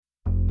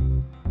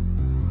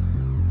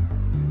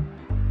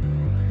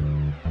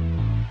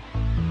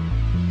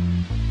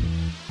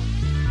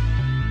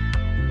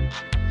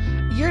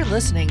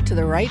listening to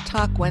the Right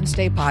Talk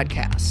Wednesday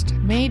podcast,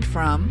 made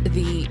from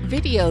the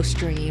video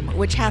stream,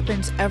 which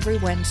happens every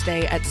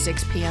Wednesday at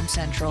 6 p.m.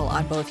 Central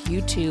on both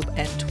YouTube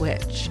and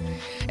Twitch.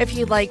 If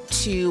you'd like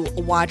to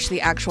watch the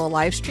actual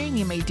live stream,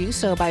 you may do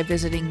so by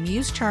visiting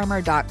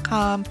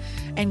musecharmer.com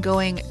and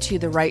going to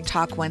the Right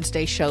Talk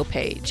Wednesday show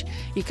page.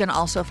 You can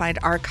also find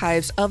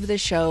archives of the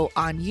show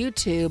on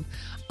YouTube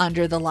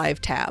under the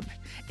live tab.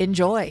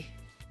 Enjoy.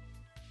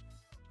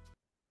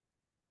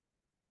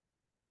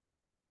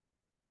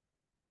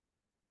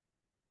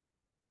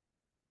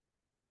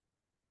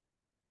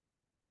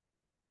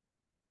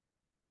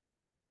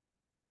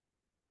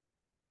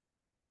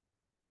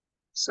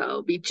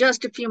 So be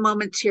just a few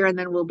moments here and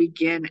then we'll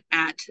begin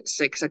at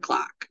 6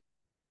 o'clock.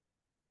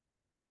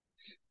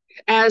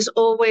 As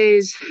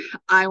always,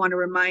 I want to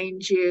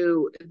remind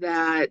you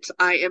that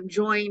I am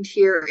joined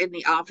here in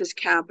the office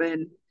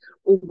cabin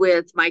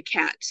with my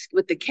cats,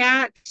 with the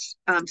cat,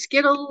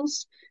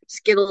 Skittles.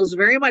 Skittles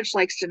very much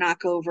likes to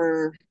knock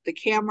over the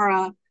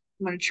camera. I'm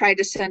going to try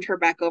to send her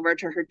back over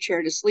to her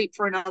chair to sleep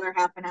for another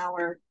half an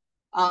hour.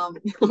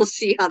 We'll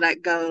see how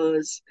that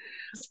goes.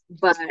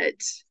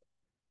 But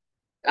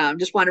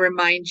just want to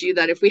remind you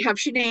that if we have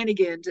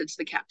shenanigans, it's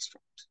the cat's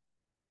fault.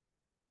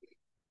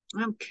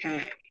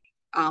 Okay,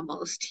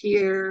 almost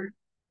here.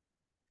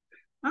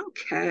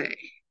 Okay.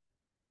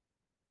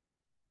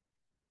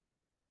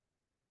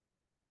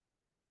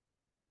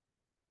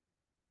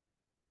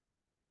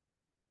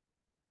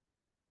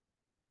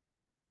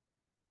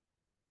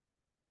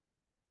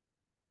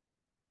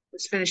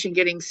 Just finishing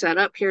getting set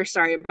up here.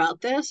 Sorry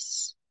about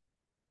this.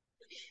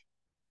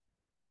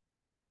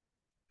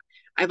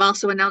 I've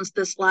also announced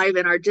this live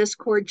in our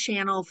Discord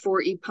channel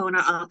for Epona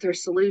Author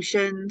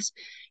Solutions.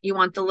 You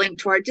want the link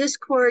to our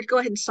Discord, go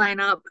ahead and sign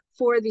up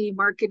for the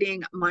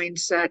Marketing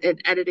Mindset and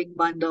Editing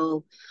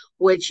Bundle,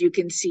 which you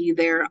can see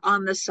there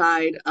on the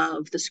side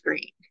of the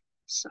screen.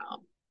 So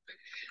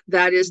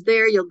that is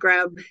there. You'll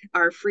grab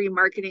our free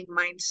Marketing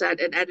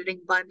Mindset and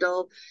Editing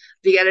Bundle.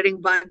 The Editing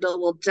Bundle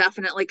will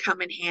definitely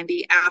come in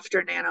handy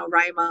after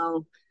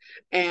NaNoWriMo,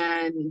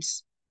 and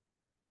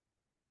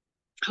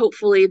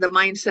hopefully the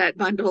mindset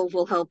bundle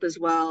will help as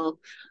well.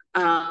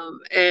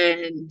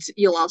 And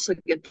you'll also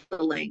get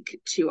the link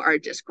to our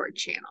Discord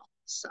channel.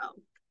 So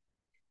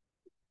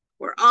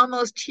we're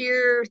almost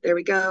here. There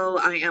we go.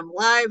 I am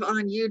live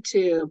on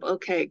YouTube.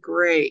 Okay,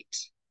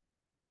 great.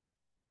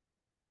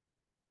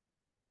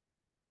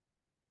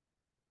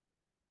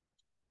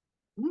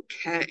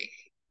 Okay.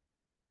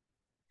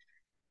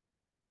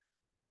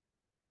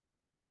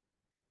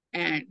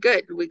 And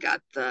good. We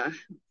got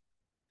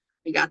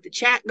the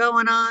chat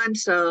going on.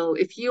 So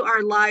if you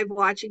are live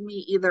watching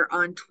me either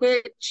on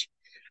Twitch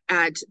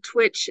at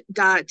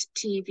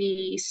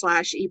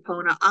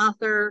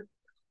twitch.tv/EponaAuthor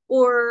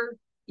or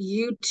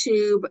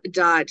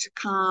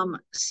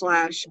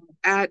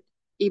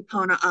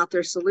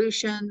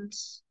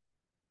youtube.com/@EponaAuthorSolutions.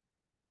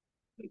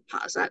 Let me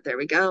pause that. There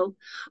we go.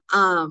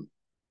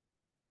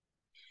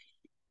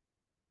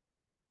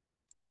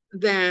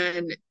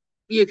 Then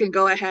you can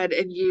go ahead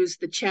and use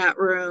the chat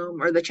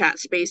room or the chat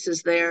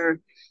spaces there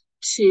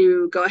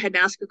to go ahead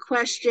and ask a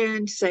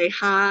question, say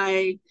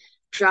hi,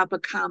 drop a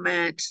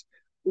comment,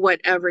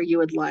 whatever you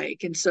would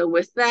like. And so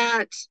with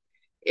that,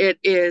 it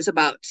is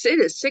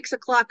 6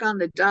 o'clock on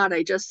the dot.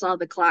 I just saw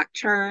the clock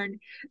turn.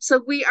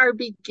 So we are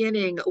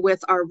beginning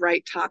with our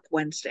Right Talk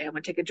Wednesday. I'm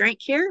going to take a drink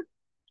here.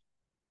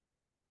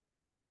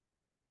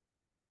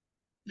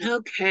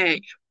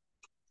 Okay.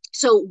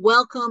 So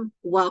welcome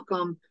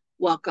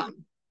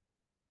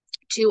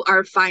to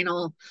our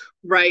final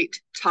Right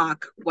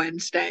Talk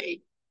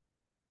Wednesday.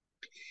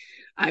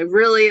 I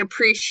really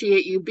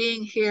appreciate you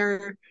being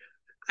here.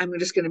 I'm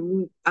just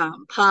going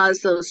to pause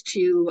those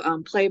two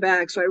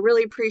playbacks. So I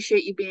really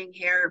appreciate you being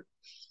here.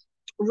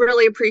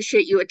 Really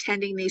appreciate you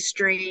attending these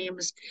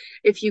streams.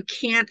 If you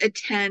can't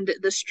attend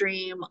the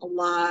stream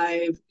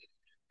live,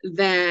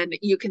 then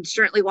you can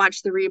certainly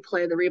watch the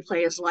replay. The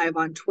replay is live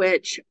on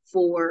Twitch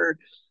for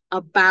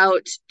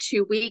about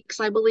 2 weeks,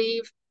 I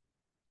believe.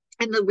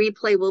 And the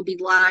replay will be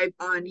live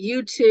on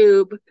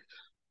YouTube,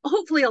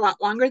 hopefully a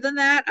lot longer than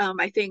that.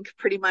 I think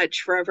pretty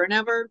much forever and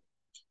ever.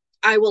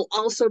 I will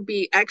also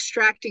be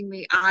extracting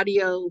the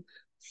audio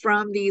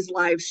from these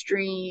live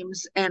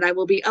streams, and I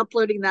will be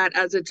uploading that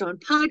as its own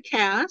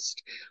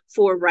podcast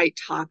for Right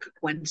Talk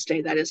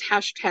Wednesday. That is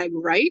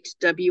 #Right,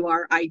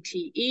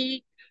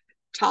 WRITE,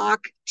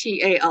 Talk,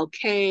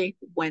 TALK,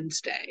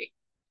 Wednesday.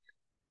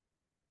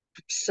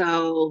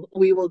 So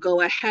we will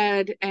go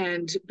ahead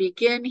and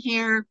begin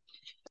here.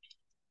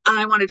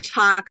 I want to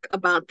talk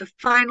about the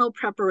final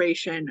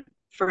preparation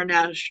for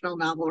National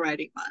Novel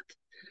Writing Month.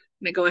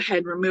 I'm going to go ahead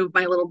and remove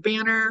my little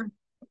banner.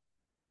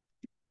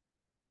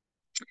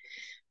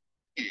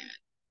 It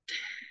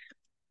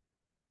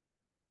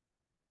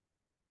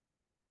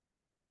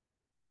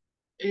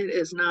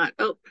is not,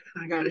 oh,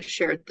 I got to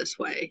share it this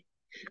way.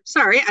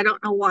 Sorry, I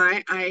don't know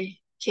why I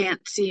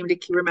can't seem to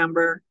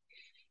remember.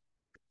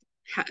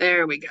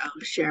 There we go.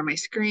 Share my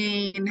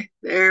screen.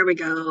 There we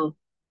go.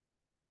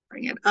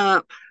 Bring it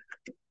up.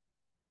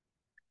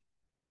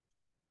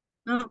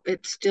 Oh,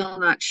 it's still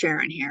not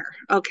sharing here.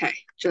 Okay,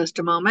 just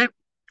a moment.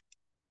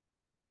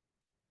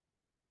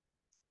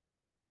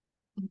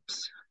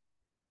 Oops.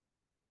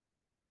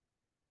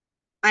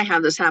 I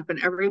have this happen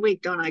every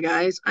week, don't I,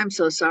 guys? I'm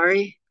so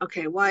sorry.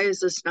 Okay, why is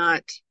this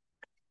not?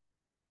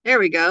 There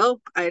we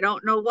go. I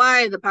don't know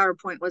why the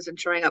PowerPoint wasn't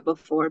showing up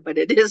before, but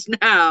it is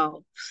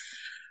now.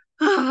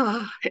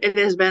 It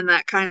has been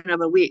that kind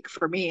of a week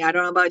for me. I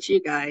don't know about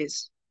you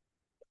guys,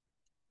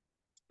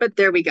 but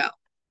there we go.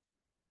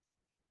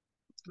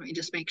 Let me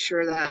just make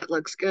sure that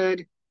looks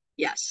good.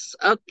 Yes.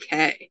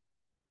 Okay.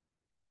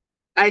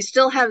 I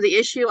still have the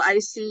issue I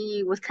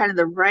see with kind of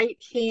the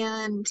right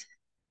hand.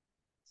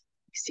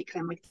 See,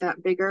 can I make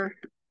that bigger?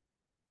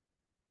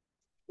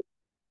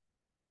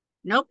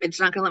 Nope, it's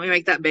not going to let me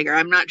make that bigger.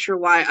 I'm not sure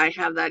why I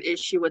have that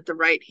issue with the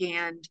right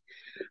hand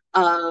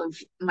of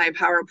my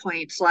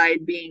PowerPoint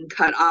slide being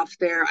cut off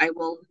there. I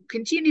will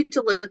continue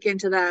to look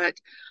into that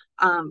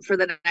for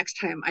the next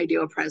time I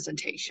do a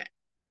presentation.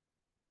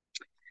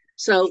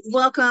 So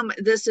welcome.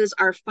 This is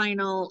our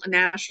final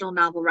National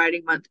Novel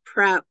Writing Month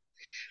prep.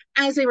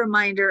 As a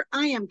reminder,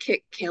 I am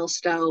Kit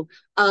Kailstow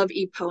of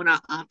Epona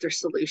Author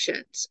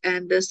Solutions,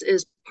 and this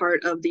is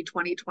part of the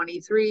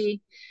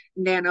 2023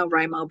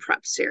 NaNoWriMo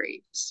Prep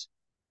Series.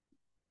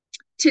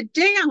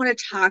 Today, I want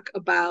to talk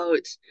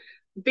about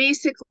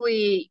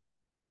basically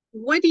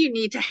what do you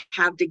need to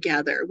have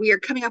together? We are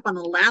coming up on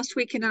the last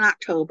weekend in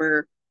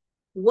October.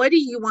 What do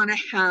you want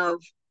to have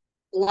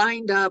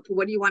lined up?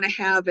 What do you want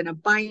to have in a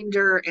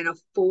binder, in a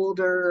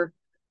folder?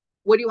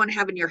 What do you want to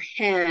have in your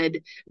head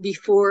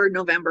before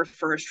November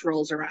 1st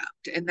rolls around?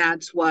 And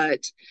that's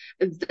what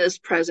this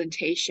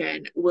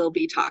presentation will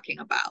be talking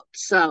about.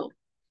 So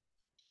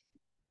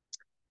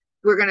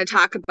we're going to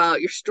talk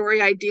about your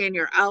story idea and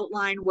your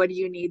outline. What do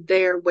you need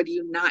there? What do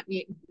you not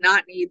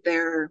need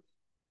there?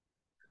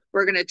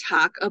 We're going to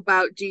talk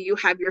about, do you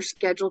have your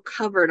schedule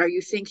covered? Are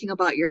you thinking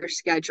about your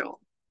schedule?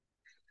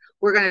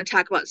 We're going to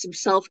talk about some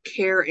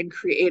self-care and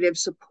creative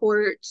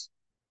support.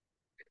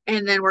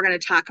 And then we're going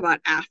to talk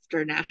about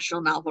after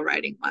National Novel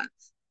Writing Month.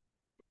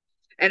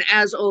 And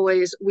as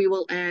always, we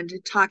will end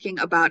talking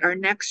about our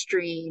next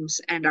streams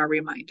and our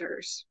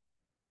reminders.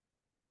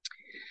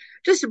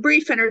 Just a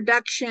brief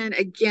introduction.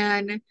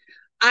 Again,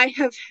 I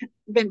have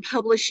been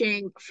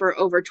publishing for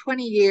over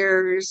 20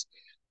 years.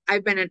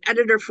 I've been an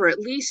editor for at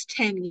least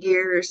 10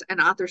 years,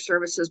 an author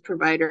services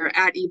provider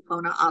at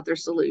Epona Author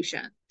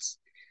Solutions.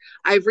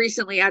 I've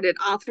recently added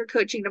author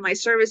coaching to my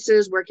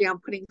services, working on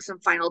putting some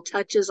final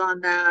touches on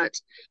that.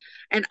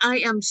 And I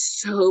am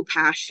so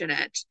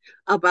passionate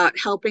about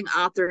helping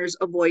authors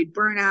avoid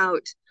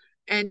burnout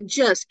and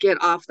just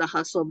get off the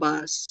hustle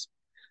bus.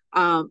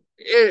 I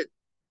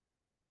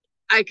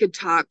could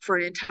talk for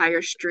an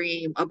entire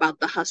stream about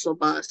the hustle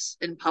bus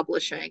in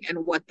publishing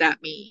and what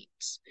that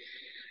means.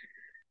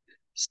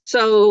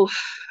 So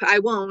I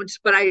won't,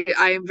 but I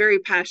am very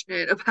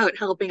passionate about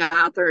helping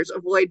authors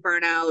avoid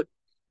burnout,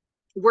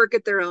 work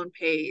at their own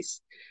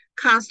pace,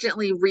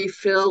 constantly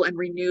refill and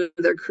renew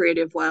their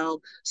creative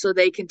well so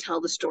they can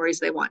tell the stories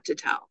they want to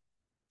tell.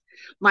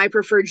 My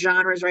preferred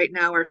genres right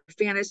now are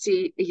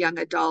fantasy, young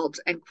adult,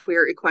 and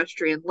queer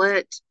equestrian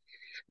lit.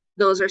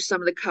 Those are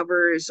some of the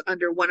covers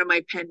under one of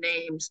my pen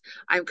names.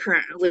 I'm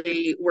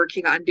currently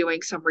working on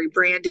doing some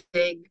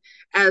rebranding.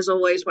 As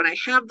always, when I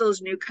have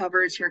those new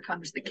covers, here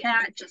comes the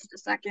cat, just a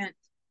second.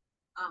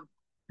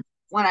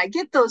 When I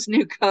get those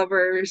new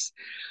covers,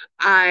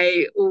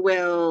 I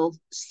will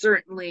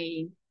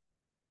certainly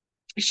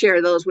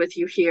share those with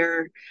you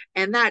here.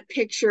 And that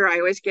picture, I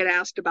always get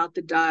asked about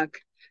the duck.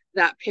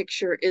 That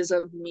picture is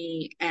of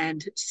me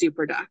and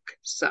Super Duck.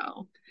 So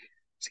I'm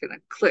just going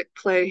to click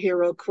play here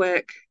real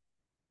quick.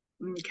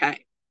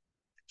 Okay.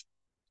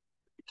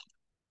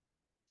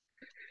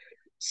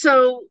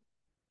 So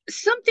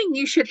something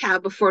you should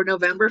have before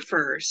November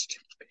 1st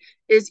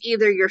is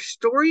either your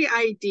story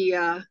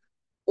idea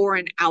or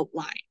an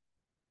outline.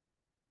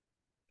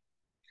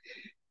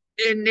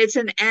 And it's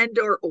an and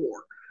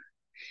or.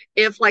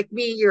 If, like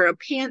me, you're a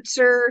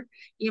pantser,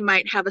 you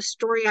might have a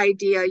story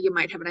idea, you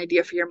might have an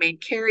idea for your main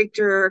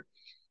character,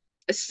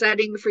 a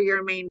setting for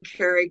your main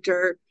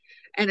character,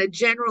 and a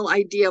general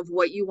idea of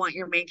what you want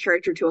your main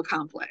character to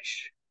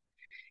accomplish.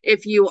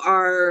 If you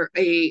are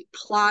a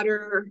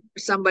plotter,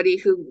 somebody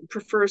who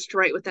prefers to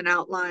write with an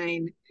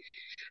outline,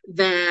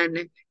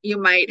 then you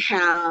might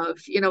have,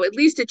 at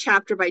least a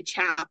chapter by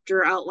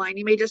chapter outline.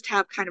 You may just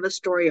have kind of a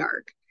story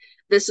arc.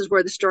 This is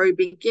where the story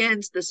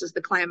begins. This is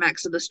the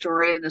climax of the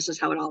story, and this is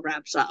how it all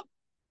wraps up.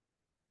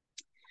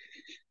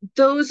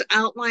 Those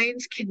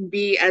outlines can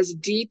be as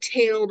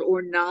detailed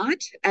or not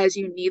as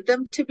you need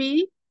them to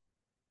be.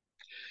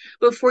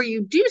 Before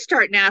you do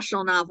start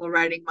National Novel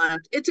Writing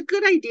Month, it's a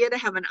good idea to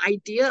have an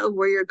idea of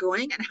where you're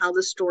going and how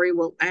the story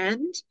will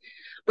end.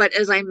 But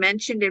as I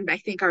mentioned, and I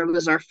think it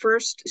was our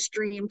first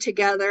stream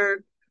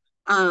together,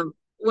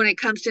 when it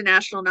comes to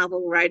National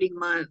Novel Writing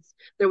Month,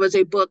 there was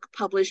a book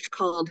published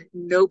called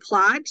No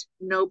Plot,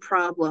 No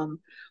Problem,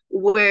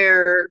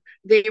 where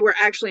they were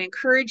actually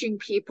encouraging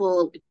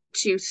people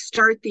to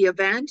start the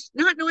event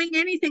not knowing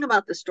anything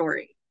about the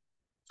story.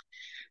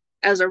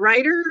 As a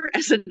writer,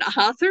 as an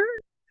author,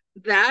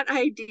 that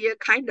idea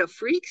kind of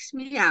freaks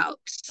me out.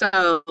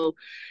 So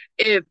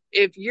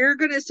if you're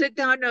going to sit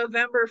down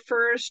November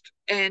 1st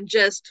and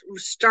just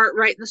start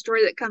writing the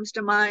story that comes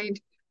to mind,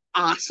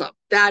 awesome.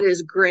 That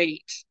is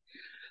great.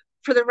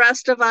 For the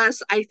rest of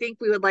us, I think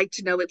we would like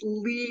to know at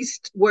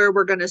least where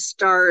we're going to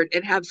start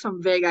and have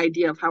some vague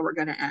idea of how we're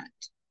going to end.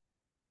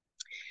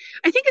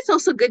 I think it's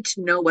also good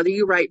to know whether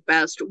you write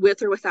best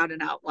with or without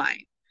an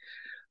outline.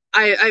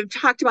 I've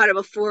talked about it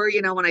before.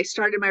 When I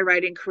started my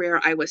writing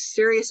career, I was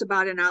serious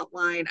about an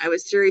outline. I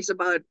was serious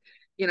about,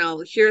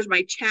 here's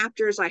my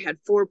chapters. I had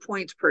 4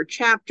 points per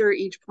chapter.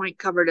 Each point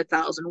covered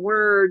 1,000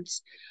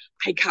 words.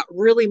 I got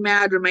really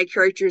mad when my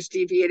characters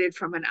deviated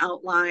from an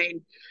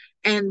outline.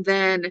 And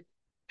then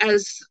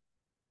as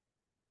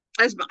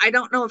I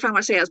don't know if I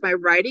want to say as my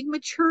writing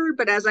matured,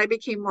 but as I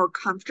became more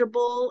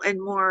comfortable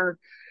and more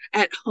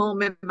at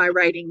home in my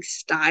writing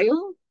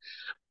style,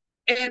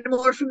 and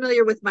more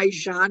familiar with my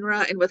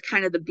genre and with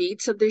kind of the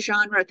beats of the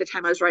genre. At the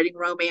time I was writing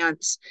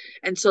romance,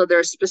 and so there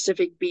are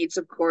specific beats.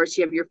 Of course,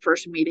 you have your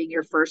first meeting,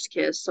 your first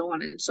kiss, so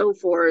on and so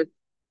forth.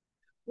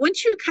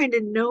 Once you kind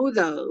of know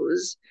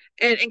those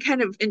and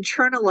kind of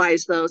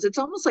internalize those, it's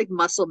almost like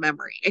muscle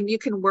memory, and you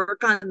can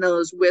work on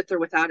those with or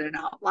without an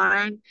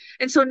outline.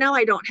 And so now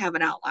I don't have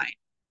an outline.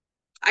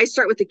 I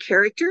start with the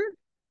character,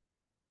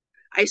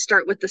 I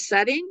start with the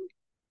setting,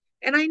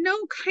 and I know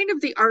kind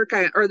of the arc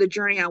or the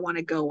journey I want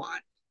to go on.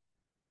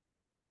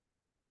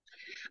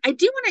 I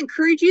do want to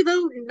encourage you,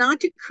 though, not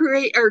to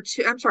create, I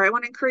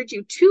want to encourage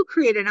you to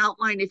create an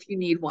outline if you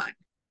need one.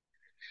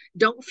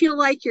 Don't feel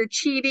like you're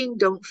cheating.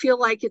 Don't feel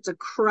like it's a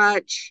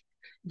crutch.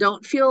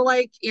 Don't feel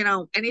like,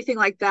 anything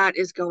like that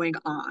is going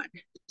on.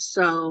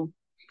 So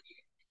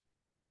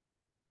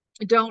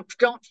don't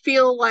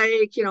feel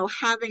like,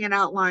 having an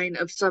outline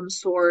of some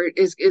sort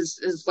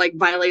is like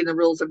violating the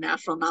rules of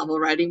National Novel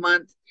Writing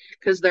Month,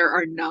 because there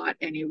are not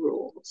any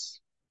rules.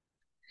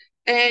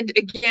 And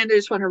again, I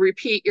just want to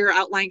repeat, your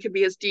outline can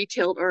be as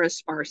detailed or as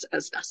sparse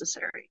as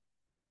necessary.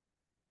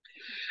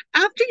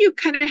 After you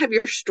kind of have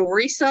your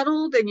story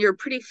settled and you're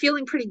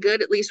feeling pretty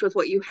good, at least with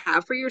what you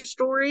have for your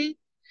story,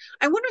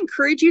 I want to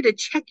encourage you to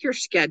check your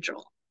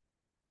schedule.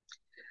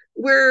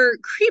 We're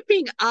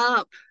creeping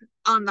up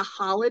on the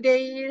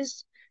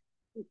holidays.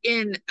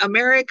 In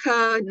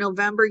America,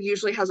 November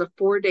usually has a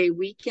 4-day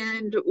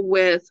weekend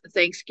with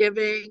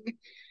Thanksgiving.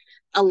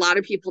 A lot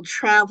of people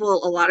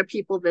travel, a lot of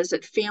people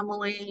visit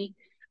family.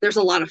 There's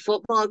a lot of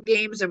football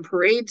games and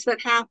parades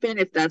that happen,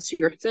 if that's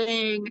your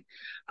thing.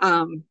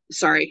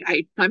 Sorry,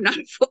 I'm not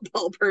a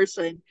football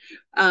person.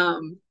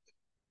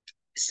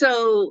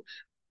 So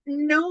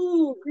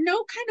know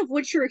kind of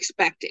what you're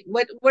expecting.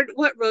 What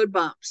road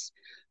bumps?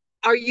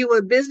 Are you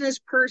a business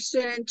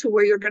person to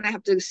where you're going to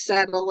have to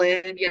settle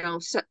in,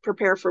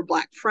 prepare for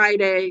Black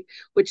Friday,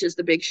 which is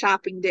the big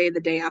shopping day,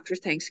 the day after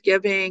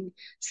Thanksgiving,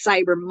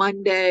 Cyber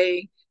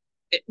Monday?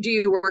 Do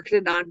you work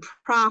at a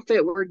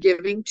nonprofit where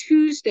Giving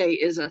Tuesday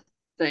is a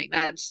thing?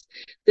 That's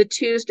the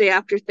Tuesday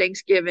after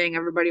Thanksgiving.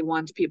 Everybody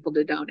wants people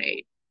to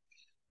donate.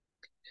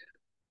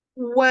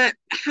 How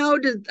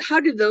do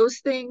those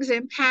things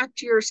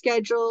impact your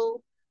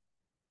schedule?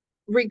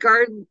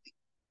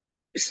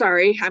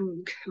 Sorry,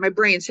 my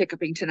brain's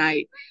hiccuping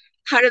tonight.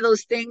 How do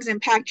those things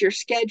impact your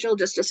schedule?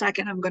 Just a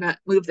second, I'm gonna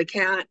move the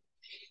cat.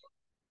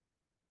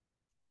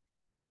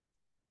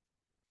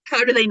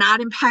 How do they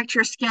not impact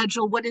your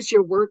schedule? What does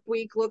your work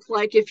week look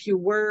like if you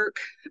work?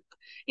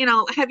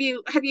 Have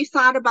you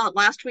thought about,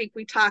 last week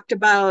we talked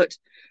about,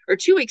 or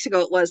 2 weeks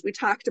ago we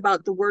talked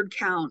about the word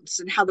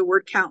counts and how the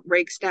word count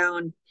breaks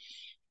down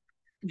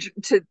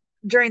to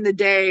during the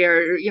day,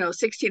 or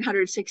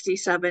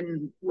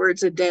 1,667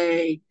 words a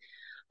day,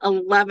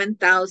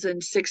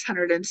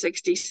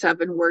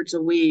 11,667 words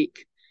a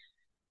week.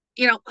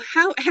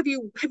 How have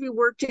you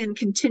worked in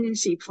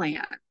contingency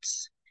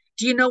plans?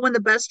 Do you know when the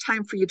best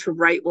time for you to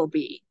write will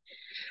be?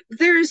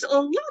 There's a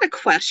lot of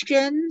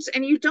questions,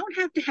 and you don't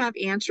have to have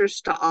answers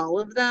to all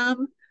of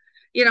them,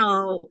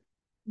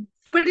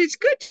 but it's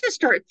good to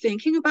start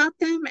thinking about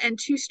them and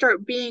to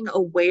start being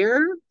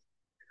aware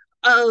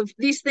of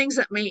these things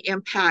that may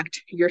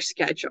impact your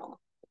schedule.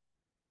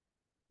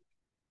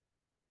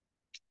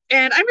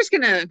 And I'm just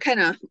going to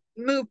kind of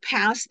move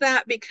past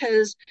that,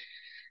 because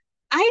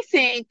I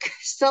think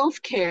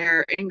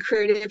self-care and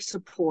creative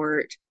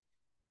support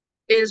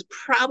is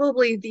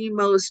probably the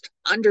most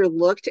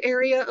underlooked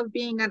area of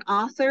being an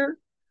author.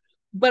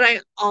 But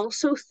I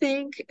also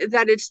think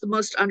that it's the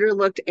most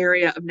underlooked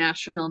area of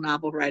National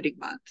Novel Writing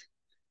Month.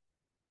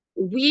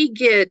 We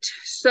get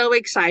so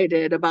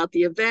excited about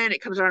the event.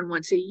 It comes around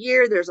once a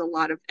year. There's a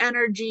lot of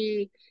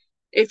energy.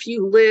 If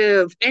you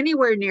live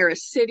anywhere near a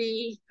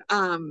city,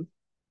 a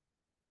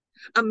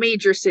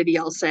major city,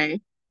 I'll say,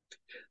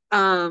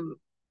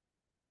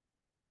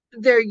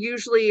 there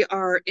usually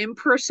are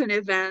in-person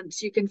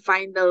events. You can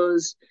find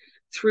those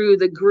through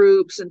the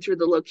groups and through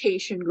the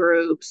location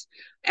groups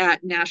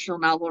at National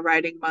Novel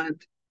Writing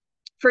Month.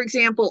 For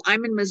example,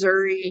 I'm in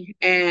Missouri,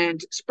 and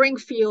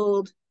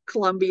Springfield,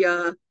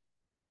 Columbia,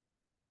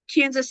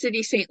 Kansas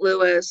City, St.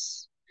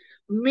 Louis,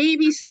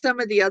 maybe some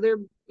of the other,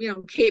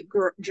 Cape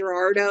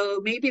Girardeau,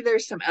 maybe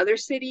there's some other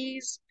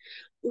cities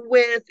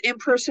with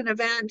in-person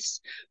events,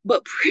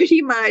 but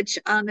pretty much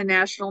on the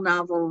National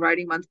Novel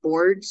Writing Month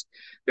boards,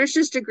 there's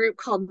just a group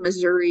called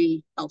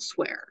Missouri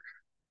Elsewhere.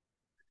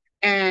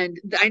 And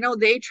I know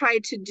they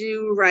tried to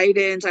do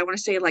write-ins, I want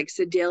to say like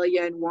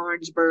Sedalia and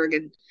Warrensburg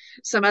and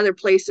some other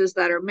places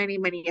that are many,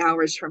 many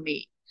hours from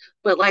me.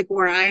 But like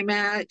where I'm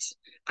at,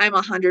 I'm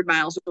 100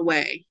 miles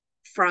away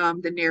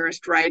from the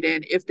nearest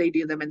write-in if they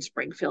do them in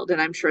Springfield,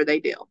 and I'm sure they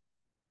do.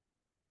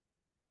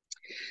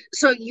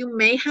 So you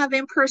may have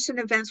in-person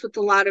events with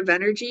a lot of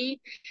energy.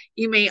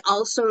 You may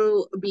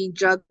also be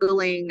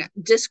juggling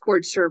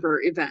Discord server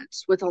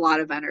events with a lot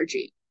of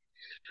energy.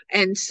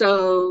 And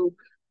so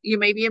you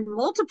may be in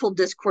multiple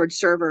Discord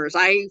servers.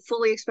 I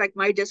fully expect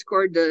my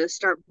Discord to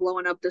start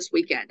blowing up this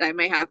weekend. I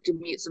may have to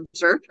meet some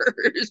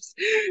servers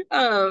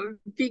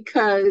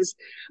because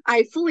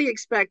I fully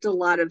expect a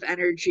lot of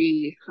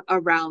energy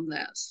around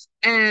this.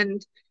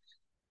 And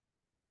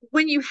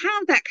when you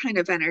have that kind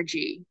of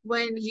energy,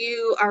 when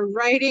you are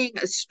writing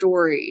a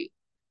story,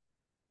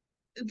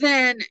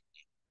 then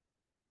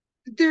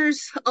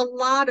there's a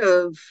lot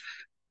of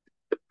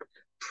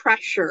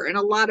pressure and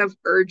a lot of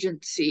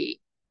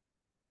urgency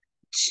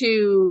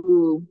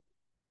to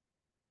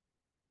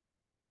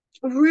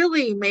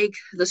really make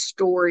the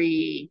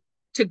story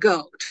to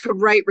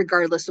write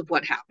regardless of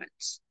what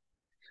happens,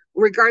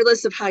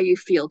 regardless of how you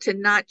feel, to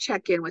not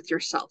check in with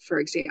yourself, for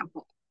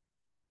example.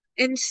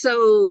 And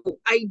so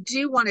I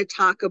do want to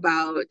talk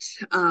about,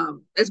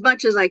 as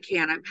much as I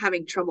can. I'm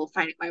having trouble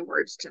finding my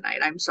words tonight.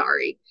 I'm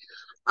sorry.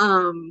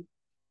 Um,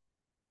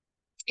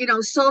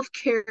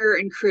 self-care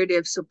and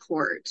creative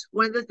support.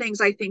 One of the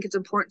things I think it's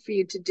important for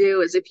you to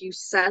do is, if you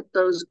set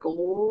those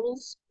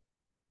goals,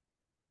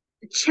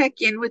 check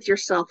in with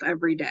yourself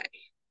every day.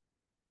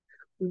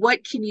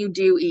 What can you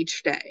do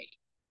each day?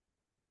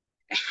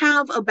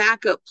 Have a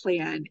backup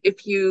plan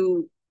if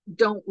you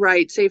don't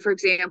write. Say, for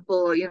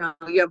example, you have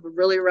a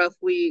really rough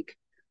week.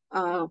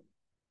 Like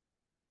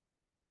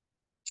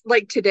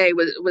today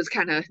was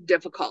kind of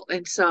difficult.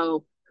 And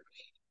so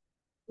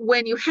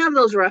when you have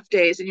those rough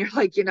days and you're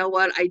like, you know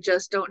what, I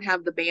just don't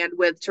have the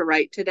bandwidth to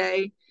write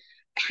today,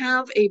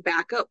 have a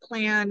backup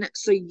plan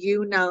so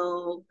you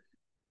know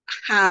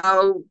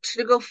how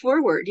to go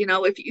forward.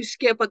 If you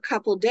skip a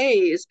couple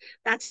days,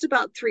 that's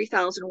about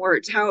 3,000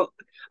 words. How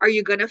are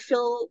you going to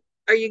fill?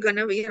 Are you going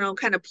to,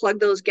 kind of plug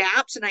those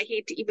gaps? And I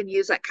hate to even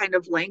use that kind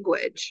of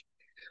language,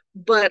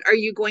 but are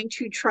you going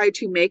to try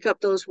to make up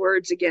those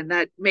words again?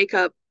 That make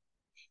up,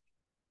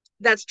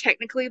 that's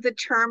technically the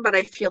term, but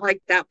I feel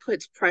like that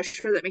puts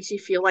pressure, that makes you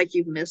feel like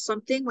you've missed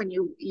something when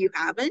you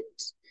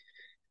haven't.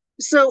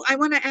 So I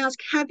want to ask,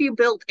 have you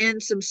built in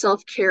some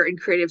self-care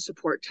and creative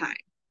support time?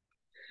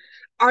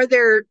 Are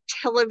there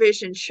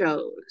television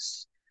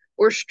shows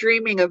or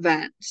streaming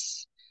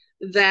events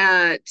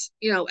that,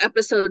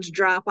 episodes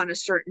drop on a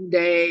certain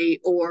day,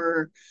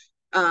 or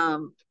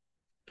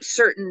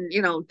certain,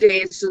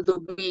 days of the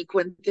week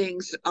when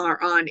things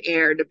are on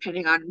air,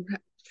 depending on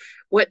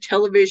what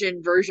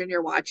television version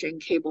you're watching,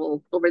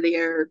 cable, over the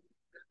air,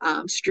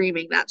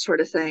 streaming, that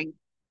sort of thing?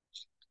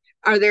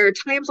 Are there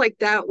times like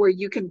that where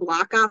you can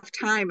block off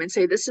time and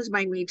say, this is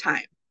my me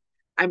time?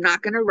 I'm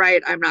not going to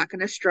write. I'm not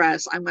going to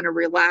stress. I'm going to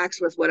relax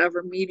with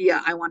whatever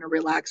media I want to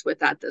relax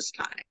with at this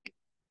time.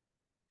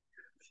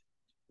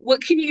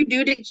 What can you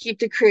do to keep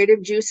the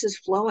creative juices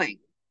flowing?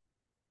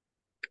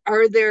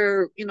 Are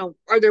there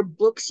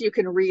books you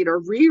can read or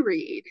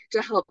reread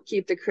to help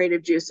keep the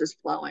creative juices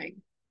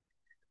flowing?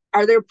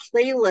 Are there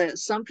playlists?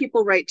 Some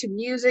people write to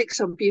music,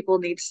 some people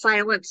need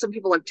silence, some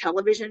people have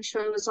television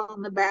shows on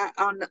in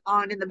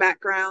the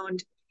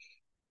background.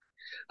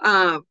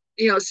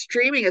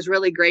 Streaming is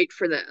really great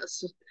for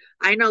this.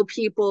 I know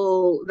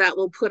people that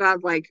will put on,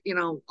 like,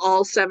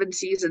 all 7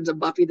 seasons of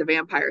Buffy the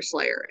Vampire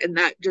Slayer, and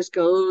that just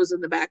goes in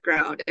the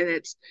background. And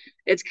it's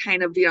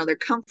kind of, their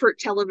comfort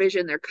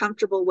television. They're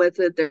comfortable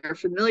with it. They're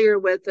familiar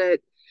with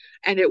it,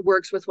 and it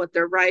works with what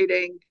they're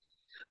writing.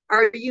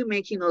 Are you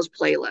making those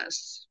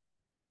playlists?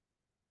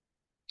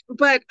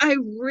 But I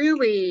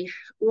really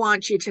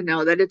want you to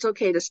know that it's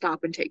okay to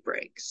stop and take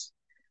breaks.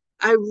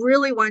 I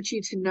really want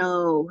you to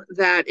know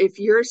that if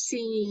you're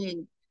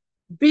seeing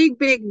big,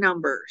 big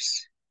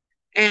numbers,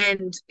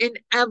 and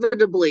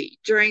inevitably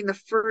during the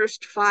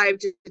first 5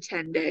 to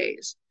 10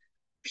 days,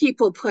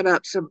 people put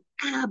up some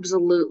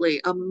absolutely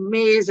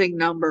amazing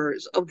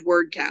numbers of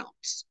word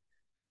counts.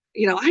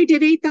 I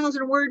did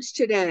 8,000 words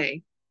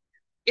today.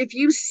 If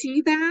you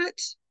see that,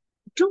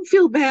 don't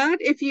feel bad.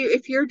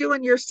 If you're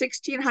doing your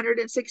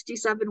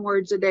 1,667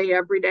 words a day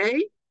every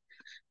day,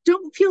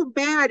 don't feel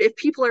bad if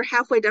people are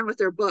halfway done with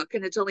their book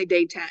and it's only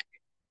day 10.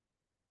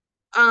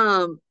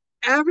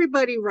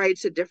 Everybody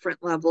writes at different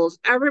levels.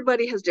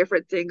 Everybody has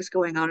different things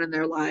going on in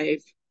their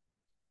life.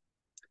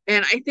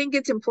 And I think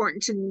it's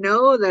important to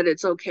know that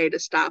it's okay to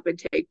stop and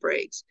take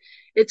breaks.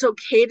 It's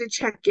okay to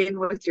check in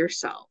with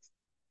yourself.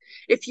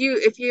 If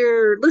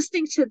you're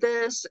listening to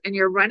this and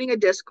you're running a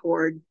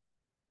Discord,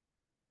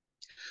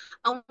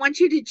 I want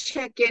you to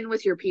check in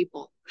with your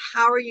people.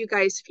 how are you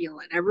guys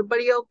feeling?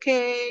 Everybody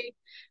okay?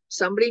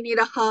 Somebody need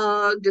a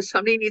hug? Does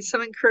somebody need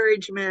some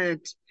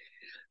encouragement?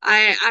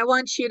 I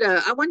want you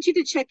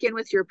to check in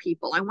with your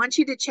people. I want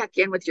you to check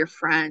in with your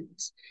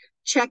friends.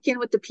 Check in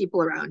with the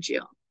people around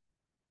you.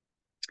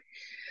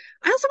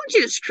 I also want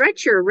you to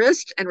stretch your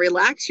wrist and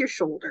relax your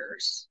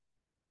shoulders.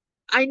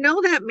 I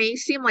know that may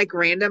seem like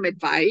random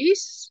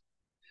advice,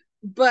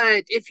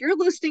 but if you're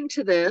listening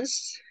to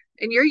this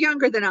and you're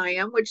younger than I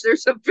am, which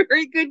there's a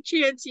very good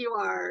chance you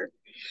are,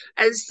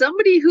 as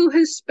somebody who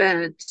has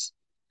spent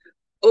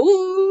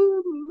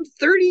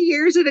 30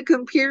 years at a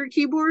computer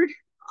keyboard,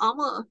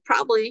 almost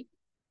probably,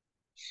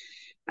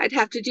 I'd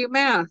have to do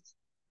math.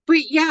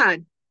 But yeah,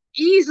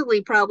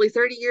 easily probably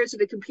 30 years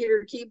at a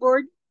computer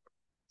keyboard,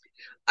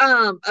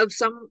 of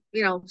some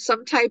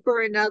type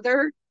or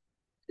another.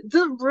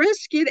 The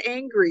wrists get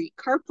angry.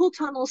 Carpal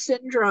tunnel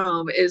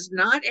syndrome is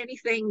not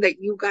anything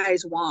that you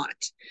guys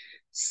want.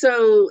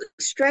 So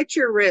stretch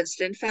your wrist.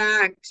 In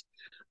fact,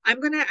 I'm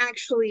going to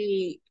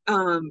actually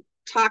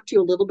talk to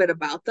you a little bit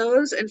about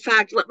those. In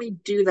fact, let me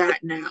do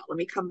that now. Let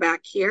me come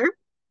back here.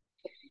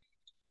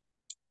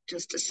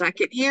 Just a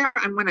second here.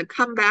 I'm going to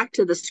come back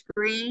to the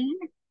screen.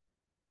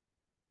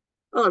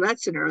 Oh,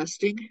 that's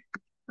interesting.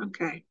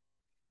 Okay.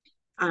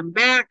 I'm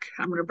back.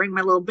 I'm going to bring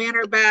my little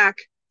banner back.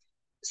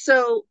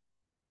 So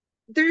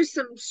there's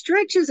some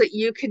stretches that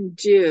you can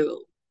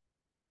do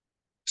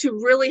to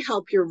really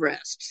help your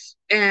wrists.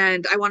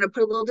 And I want to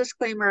put a little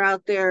disclaimer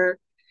out there.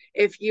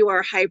 If you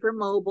are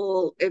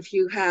hypermobile, if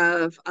you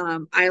have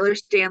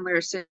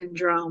Ehlers-Danlos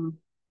syndrome,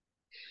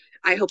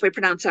 I hope I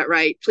pronounced that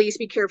right, please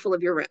be careful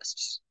of your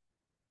wrists.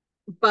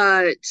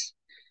 But,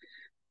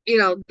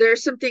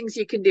 there's some things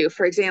you can do.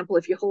 For example,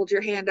 if you hold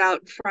your hand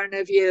out in front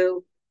of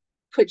you,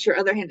 put your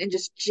other hand and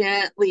just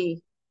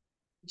gently,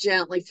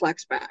 gently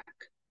flex back.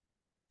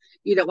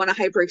 You don't want to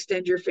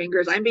hyperextend your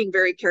fingers. I'm being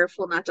very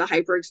careful not to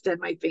hyperextend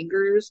my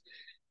fingers.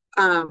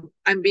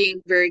 I'm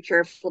being very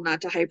careful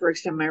not to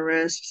hyperextend my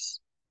wrists,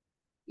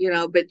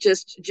 but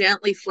just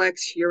gently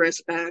flex your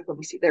wrist back. Let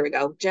me see. There we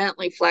go.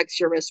 Gently flex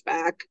your wrist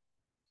back,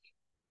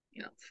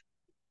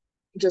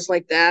 just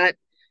like that.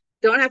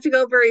 Don't have to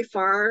go very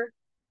far,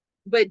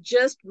 but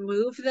just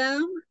move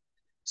them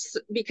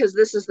because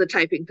this is the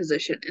typing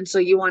position. And so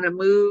you want to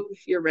move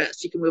your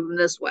wrist. You can move them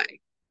this way.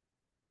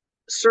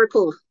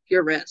 Circle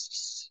your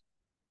wrists.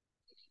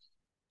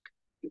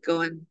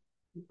 Go in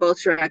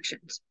both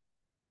directions.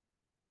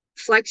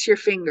 Flex your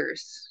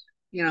fingers,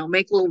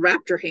 make little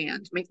raptor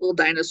hands, make little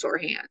dinosaur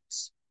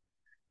hands.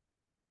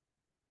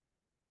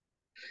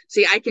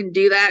 See, I can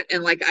do that,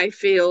 and I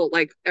feel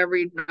like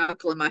every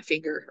knuckle in my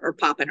finger are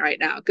popping right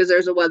now because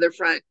there's a weather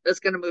front that's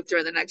going to move through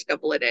in the next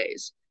couple of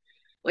days.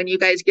 When you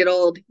guys get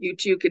old, you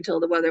too can tell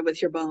the weather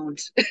with your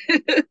bones.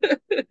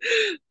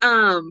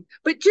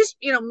 But just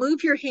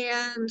move your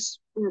hands,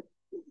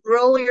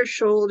 roll your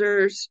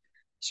shoulders,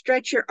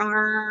 stretch your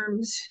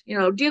arms,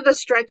 do the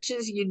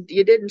stretches you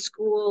did in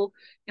school,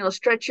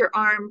 stretch your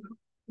arm,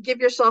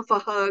 give yourself a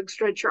hug,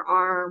 stretch your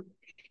arm.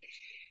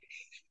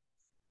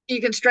 You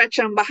can stretch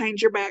them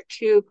behind your back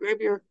too, grab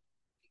your,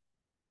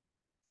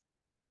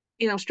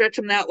 stretch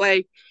them that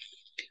way.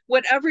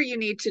 Whatever you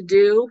need to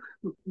do,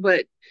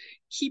 but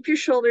keep your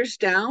shoulders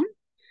down.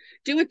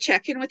 Do a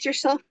check-in with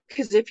yourself,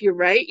 because if you're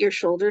right, your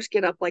shoulders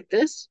get up like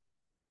this.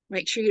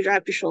 Make sure you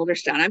drop your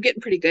shoulders down. I'm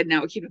getting pretty good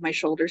now at keeping my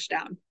shoulders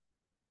down.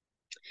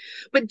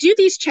 But do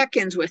these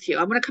check-ins with you.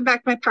 I'm going to come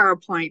back to my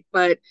PowerPoint,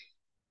 but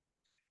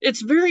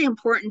it's very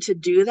important to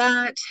do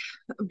that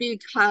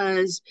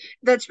because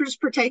that's just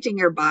protecting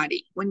your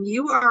body. When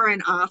you are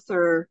an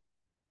author,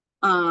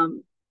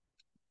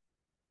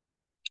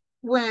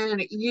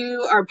 when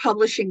you are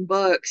publishing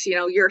books,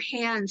 your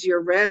hands,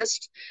 your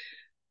wrist,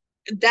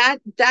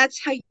 that's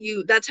how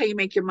you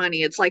make your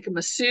money. It's like a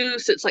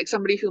masseuse. It's like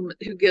somebody who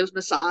gives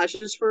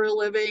massages for a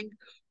living,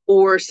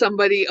 or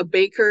a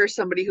baker,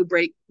 somebody who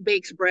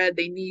bakes bread.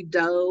 They need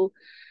dough.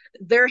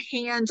 Their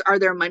hands are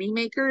their money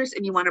makers,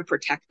 and you want to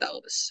protect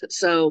those.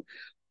 So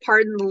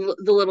pardon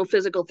the little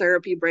physical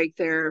therapy break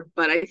there,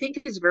 but I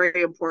think it's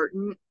very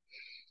important.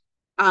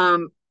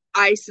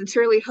 I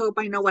sincerely hope,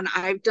 I know when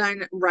I've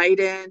done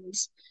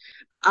write-ins,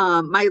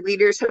 my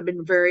leaders have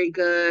been very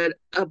good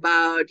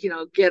about,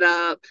 get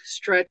up,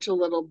 stretch a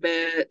little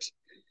bit,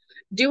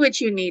 do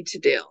what you need to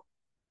do.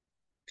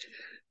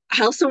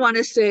 I also want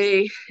to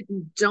say,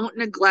 don't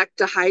neglect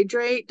to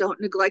hydrate.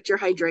 Don't neglect your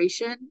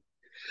hydration.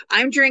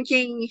 I'm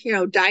drinking,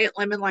 diet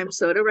lemon lime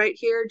soda right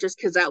here, just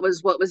because that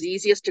was what was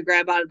easiest to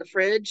grab out of the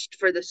fridge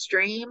for the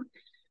stream.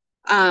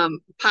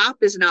 Pop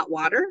is not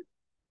water.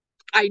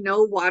 I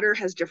know water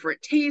has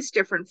different tastes,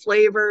 different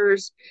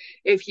flavors.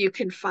 If you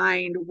can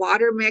find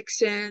water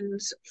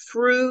mix-ins,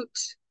 fruit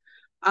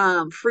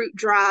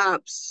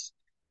drops,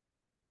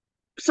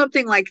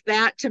 something like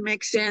that to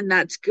mix in,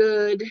 that's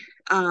good.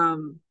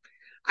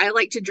 I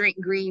like to drink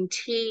green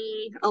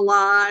tea a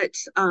lot.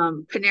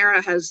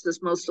 Panera has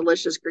this most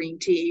delicious green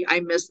tea. I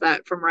miss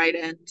that from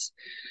write-ins.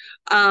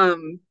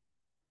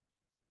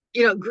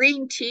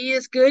 Green tea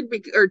is good,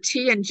 or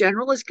tea in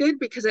general is good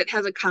because it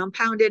has a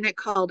compound in it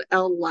called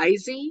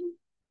L-lysine.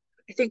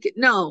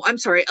 no, I'm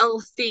sorry,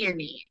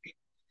 L-theanine.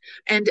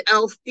 And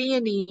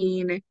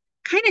L-theanine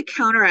kind of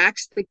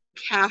counteracts the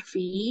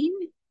caffeine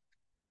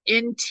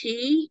in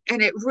tea,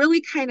 and it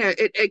really kind of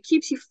it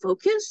keeps you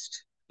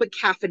focused but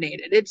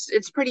caffeinated.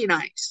 It's pretty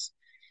nice.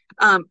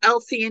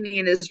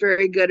 L-theanine is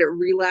very good at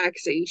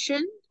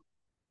relaxation.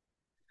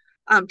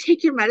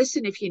 Take your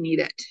medicine if you need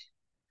it.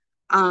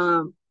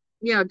 Um,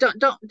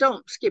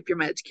 don't skip your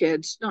meds,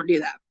 kids. Don't do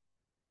that.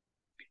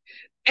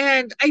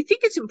 And I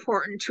think it's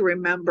important to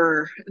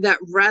remember that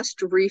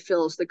rest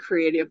refills the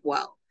creative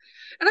well.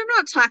 And I'm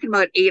not talking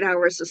about 8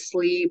 hours of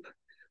sleep,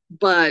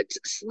 but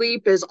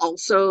sleep is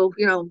also,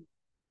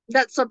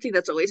 that's something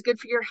that's always good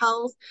for your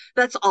health.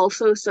 That's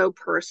also so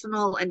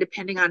personal. And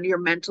depending on your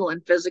mental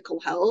and physical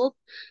health,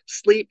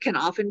 sleep can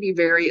often be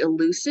very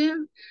elusive.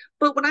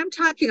 But when I'm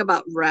talking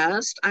about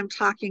rest, I'm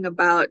talking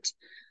about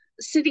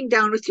sitting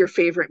down with your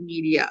favorite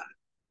media,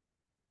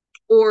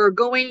 or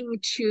going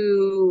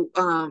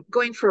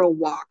for a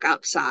walk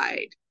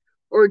outside,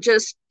 or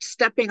just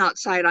stepping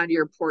outside onto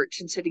your porch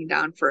and sitting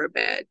down for a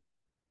bit.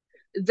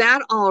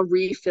 That all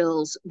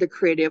refills the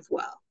creative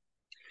well.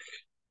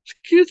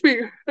 Excuse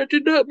me, I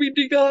did not mean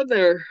to go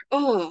there.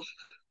 Oh,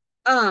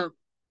 um,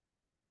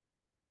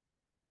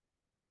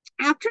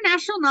 after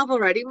National Novel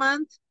Writing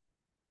Month,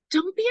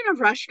 don't be in a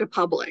rush to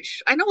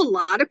publish. I know a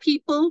lot of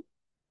people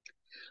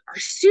are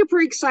super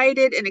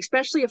excited, and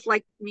especially if,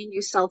 like me,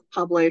 you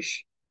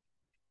self-publish,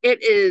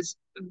 it is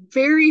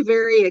very,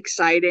 very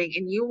exciting,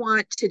 and you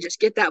want to just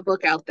get that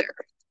book out there.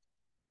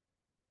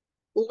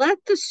 Let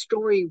the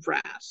story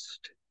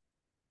rest.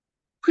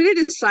 Put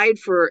it aside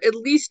for at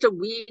least a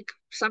week.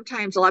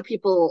 Sometimes a lot of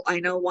people I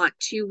know want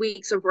 2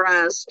 weeks of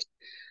rest.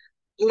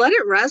 Let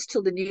it rest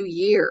till the new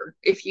year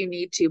if you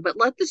need to, but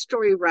let the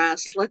story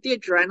rest. Let the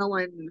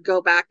adrenaline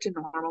go back to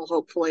normal,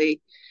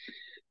 hopefully,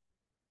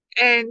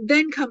 and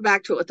then come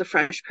back to it with a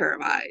fresh pair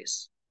of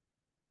eyes.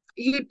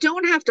 You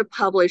don't have to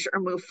publish or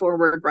move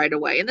forward right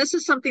away. And this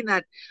is something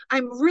that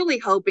I'm really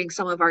hoping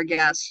some of our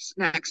guests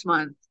next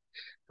month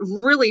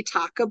really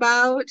talk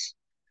about,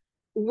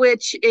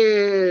 which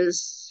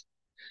is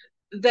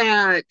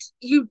that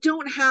you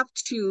don't have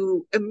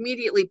to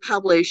immediately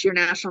publish your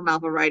National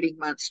Novel Writing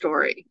Month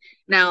story.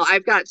 Now,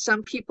 I've got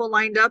some people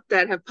lined up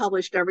that have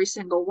published every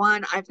single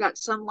one. I've got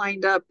some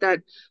lined up that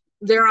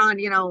they're on,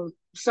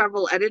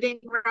 several editing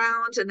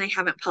rounds and they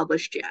haven't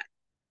published yet.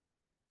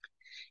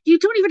 You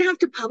don't even have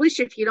to publish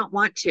if you don't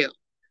want to.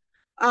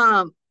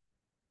 I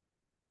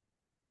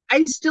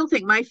still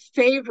think my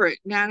favorite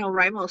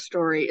NaNoWriMo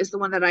story is the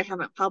one that I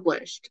haven't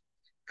published.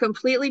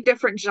 Completely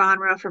different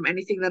genre from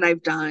anything that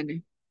I've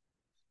done.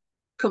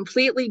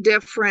 Completely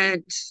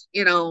different,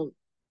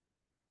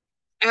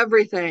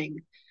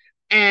 everything.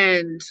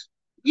 And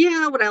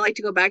yeah, would I like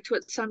to go back to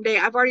it someday?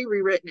 I've already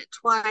rewritten it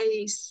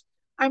twice.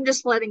 I'm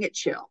just letting it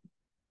chill.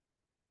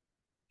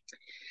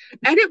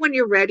 Edit when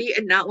you're ready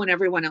and not when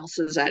everyone else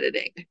is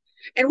editing.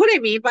 And what I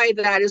mean by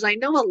that is I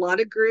know a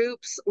lot of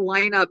groups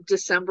line up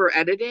December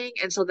editing,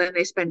 and so then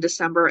they spend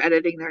December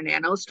editing their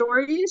nano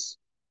stories.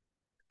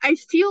 I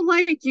feel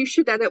like you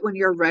should edit when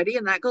you're ready,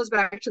 and that goes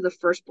back to the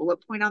first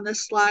bullet point on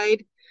this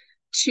slide,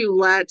 to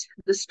let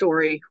the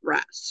story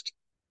rest.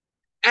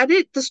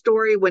 Edit the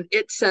story when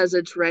it says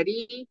it's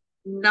ready,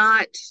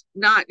 not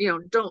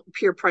don't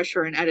peer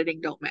pressure and editing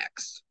don't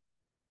mix.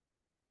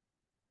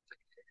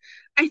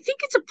 I think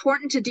it's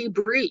important to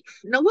debrief,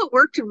 know what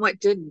worked and what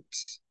didn't.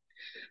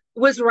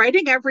 Was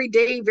writing every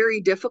day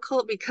very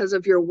difficult because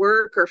of your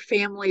work or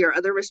family or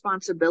other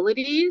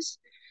responsibilities?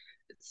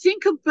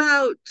 Think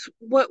about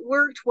what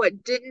worked,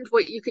 what didn't,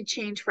 what you could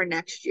change for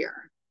next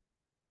year.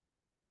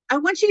 I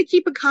want you to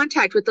keep in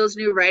contact with those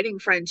new writing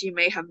friends you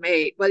may have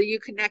made, whether you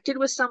connected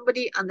with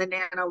somebody on the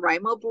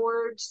NaNoWriMo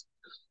boards,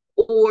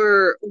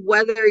 or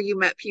whether you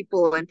met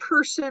people in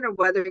person, or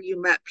whether you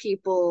met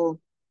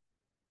people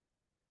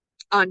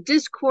on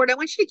Discord. I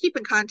want you to keep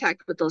in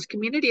contact with those.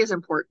 Community is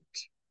important.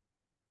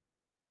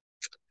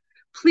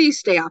 Please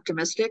stay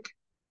optimistic.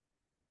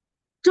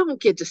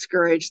 Don't get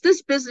discouraged.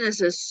 This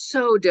business is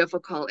so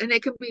difficult and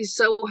it can be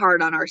so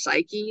hard on our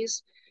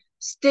psyches.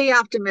 Stay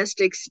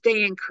optimistic,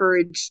 stay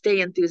encouraged, stay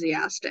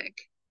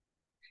enthusiastic.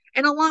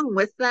 And along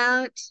with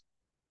that,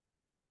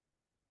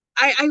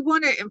 I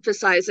want to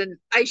emphasize, and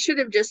I should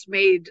have just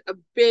made a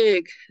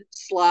big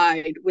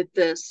slide with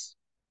this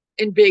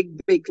in big,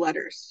 big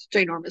letters,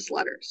 ginormous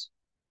letters.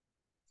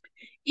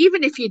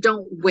 Even if you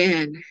don't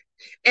win,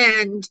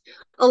 and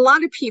a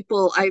lot of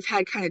people I've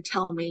had kind of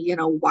tell me,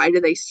 why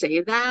do they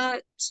say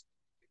that?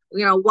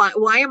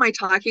 Why am I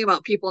talking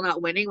about people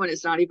not winning when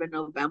it's not even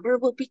November?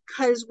 Well,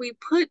 because we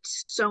put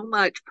so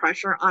much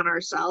pressure on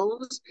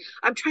ourselves.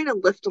 I'm trying to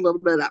lift a little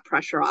bit of that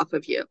pressure off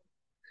of you.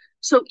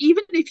 So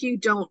even if you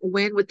don't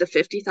win with the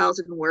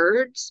 50,000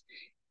 words,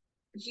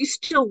 you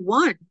still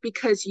won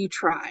because you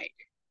tried.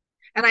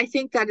 And I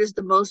think that is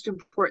the most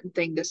important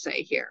thing to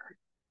say here.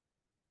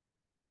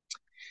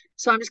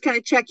 So I'm just kind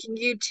of checking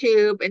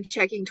YouTube and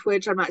checking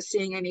Twitch. I'm not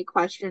seeing any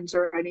questions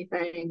or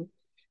anything.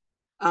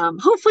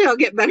 Hopefully I'll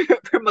get better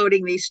at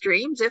promoting these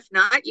streams. If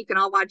not, you can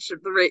all watch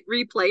the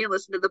replay and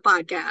listen to the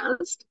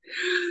podcast.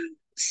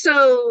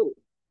 So,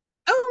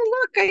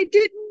 oh, look, I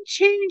didn't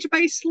change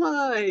my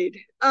slide.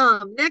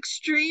 Next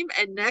stream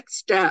and next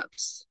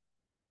steps.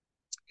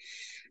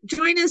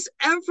 Join us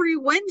every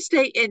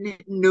Wednesday in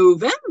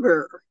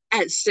November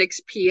at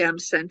 6 p.m.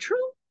 Central,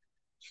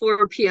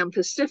 4 p.m.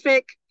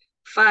 Pacific,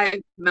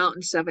 5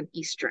 Mountain, 7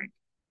 Eastern.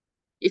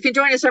 You can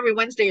join us every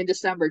Wednesday in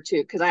December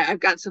too, because I've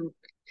got some.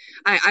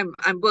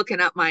 I'm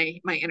booking up my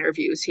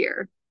interviews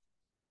here.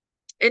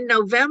 In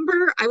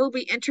November, I will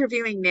be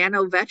interviewing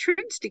nano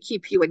veterans to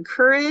keep you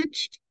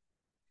encouraged.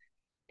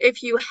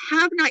 If you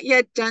have not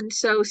yet done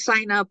so,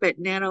 sign up at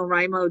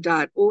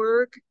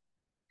nanowrimo.org.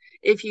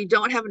 If you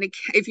don't have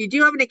if you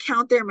do have an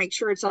account there, make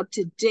sure it's up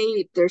to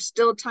date. There's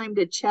still time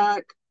to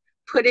check.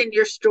 Put in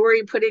your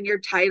story, put in your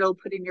title,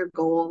 put in your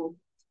goal.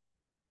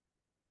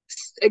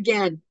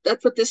 Again,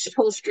 that's what this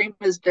whole stream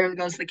is. There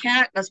goes the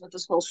cat. That's what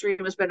this whole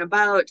stream has been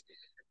about.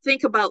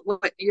 Think about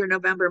what your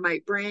November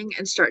might bring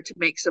and start to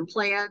make some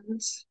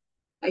plans.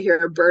 I hear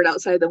a bird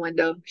outside the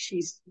window.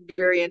 She's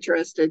very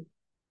interested.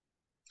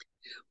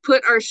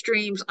 Put our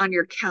streams on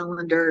your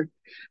calendar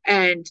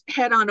and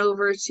head on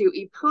over to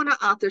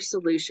Epona Author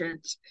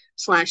Solutions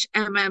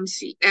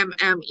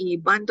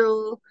 /MME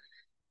bundle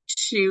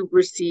to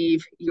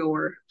receive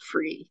your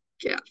free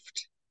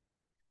gift.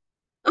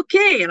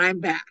 Okay, and I'm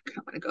back.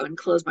 I'm going to go and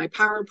close my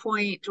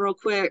PowerPoint real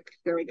quick.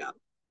 There we go.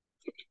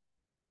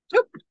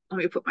 Oh, let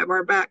me put my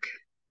bar back.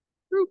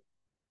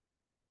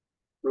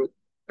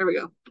 There we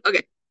go.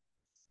 Okay.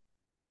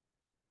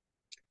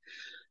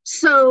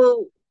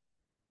 So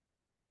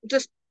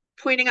just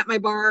pointing at my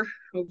bar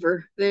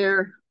over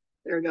there.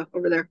 There we go,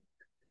 over there.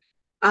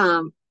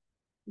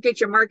 Get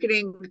your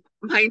marketing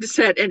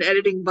mindset and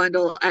editing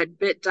bundle at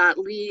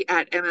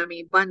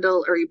bit.ly/MME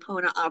bundle or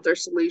Epona Author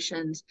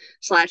Solutions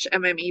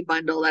 /MME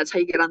bundle. That's how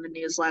you get on the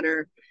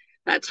newsletter.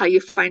 That's how you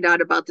find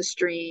out about the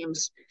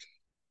streams.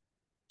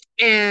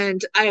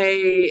 And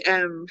I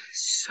am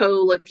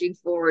so looking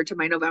forward to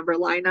my November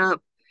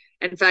lineup.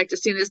 In fact,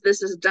 as soon as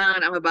this is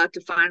done, I'm about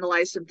to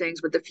finalize some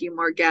things with a few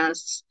more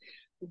guests.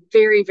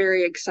 Very,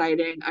 very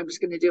exciting. I'm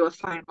just going to do a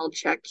final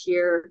check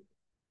here.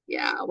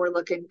 Yeah, we're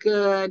looking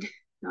good.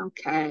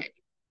 Okay.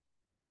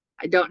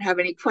 I don't have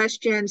any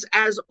questions.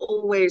 As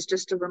always,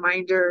 just a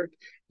reminder,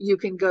 you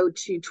can go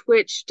to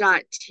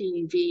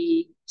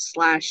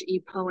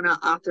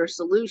twitch.tv/Epona Author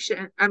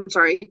Solution. I'm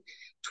sorry,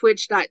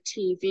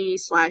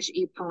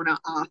 twitch.tv/Epona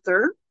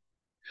Author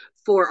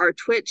for our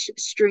Twitch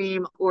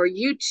stream, or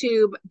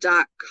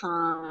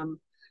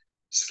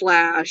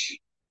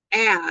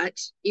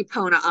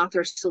youtube.com/@Epona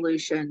Author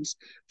Solutions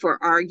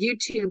for our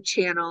YouTube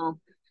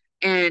channel.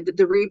 And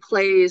the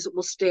replays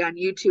will stay on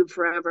YouTube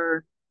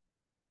forever.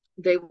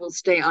 They will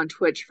stay on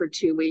Twitch for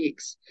 2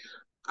 weeks.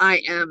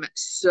 I am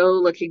so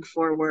looking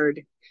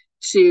forward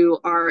to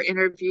our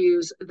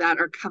interviews that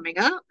are coming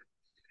up.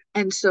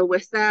 And so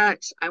with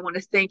that, I want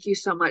to thank you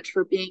so much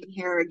for being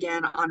here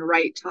again on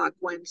Write Talk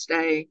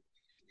Wednesday. I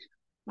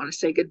want to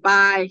say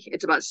goodbye.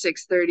 It's about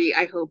 6:30.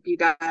 I hope you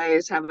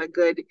guys have a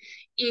good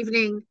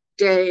evening,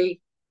 day,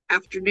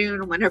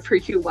 afternoon, whenever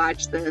you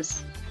watch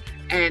this.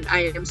 And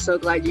I am so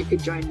glad you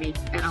could join me,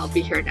 and I'll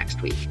be here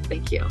next week.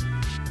 Thank you.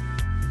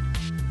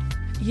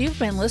 You've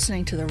been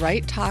listening to the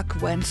Write Talk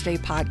Wednesday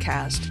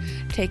podcast,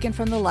 taken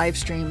from the live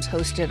streams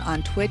hosted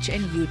on Twitch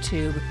and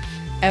YouTube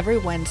every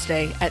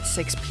Wednesday at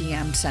 6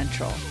 p.m.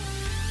 Central.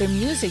 The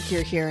music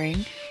you're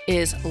hearing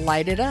is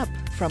Light It Up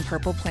from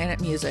Purple Planet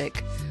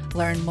Music.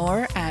 Learn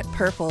more at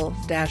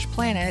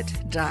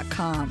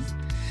purple-planet.com.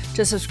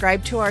 To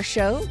subscribe to our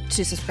show,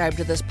 to subscribe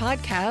to this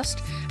podcast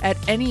at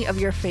any of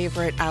your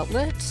favorite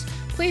outlets,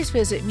 please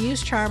visit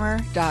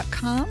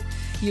musecharmer.com.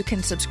 You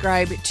can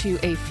subscribe to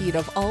a feed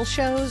of all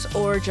shows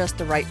or just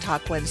the Write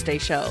Talk Wednesday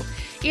show.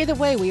 Either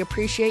way, we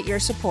appreciate your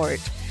support.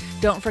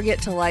 Don't forget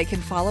to like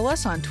and follow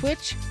us on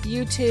Twitch,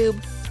 YouTube,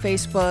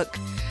 Facebook,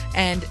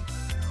 and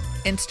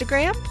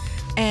Instagram.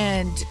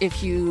 And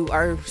if you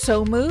are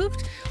so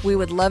moved, we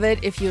would love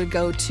it if you would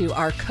go to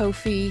our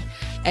Ko-fi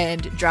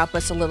and drop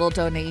us a little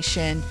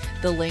donation.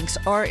 The links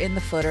are in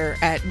the footer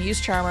at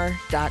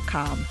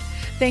musecharmer.com.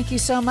 Thank you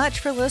so much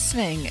for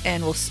listening,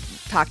 and we'll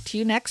talk to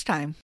you next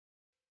time.